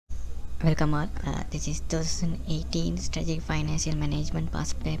Welcome all. This is 2018 Strategic Financial Management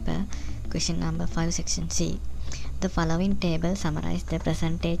past paper, question number 5, section C. The following table summarizes the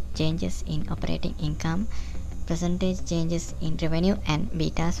percentage changes in operating income, percentage changes in revenue, and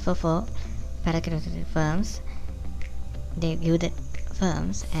betas for 4 paracharismatic firms. They give the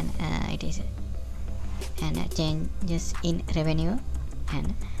firms and it is changes in revenue,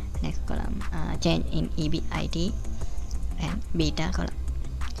 and next column change in EBIT and beta column.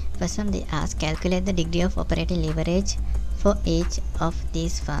 First one, they ask calculate the degree of operating leverage for each of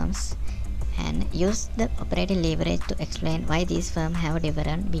these firms and use the operating leverage to explain why these firms have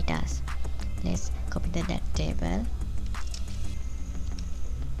different betas. Let's copy that table.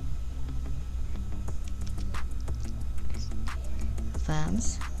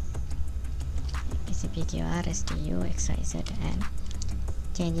 Firms PCPQR, STU, XYZ, and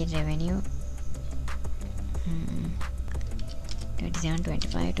change in revenue 27,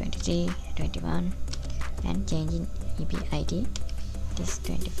 25, 23, 21, and change in EBIT, it is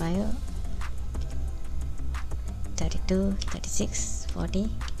 25, 32, 36,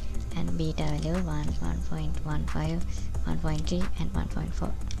 40, and beta value 1.15, 1.3, and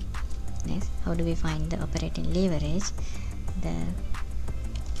 1.4. Next, how do we find the operating leverage? The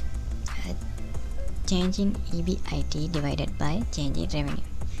change in EBIT divided by change in revenue.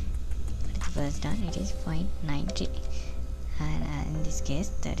 What is the first one? It is 0.93. And in this case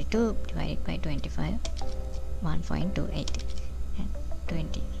 32 divided by 25, 1.28, and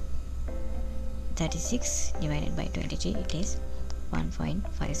 20. 36 divided by 23, it is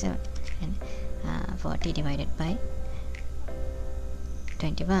 1.57, and 40 divided by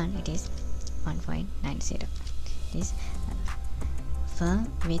 21, it is 1.90. This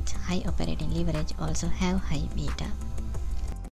firm with high operating leverage also have high beta.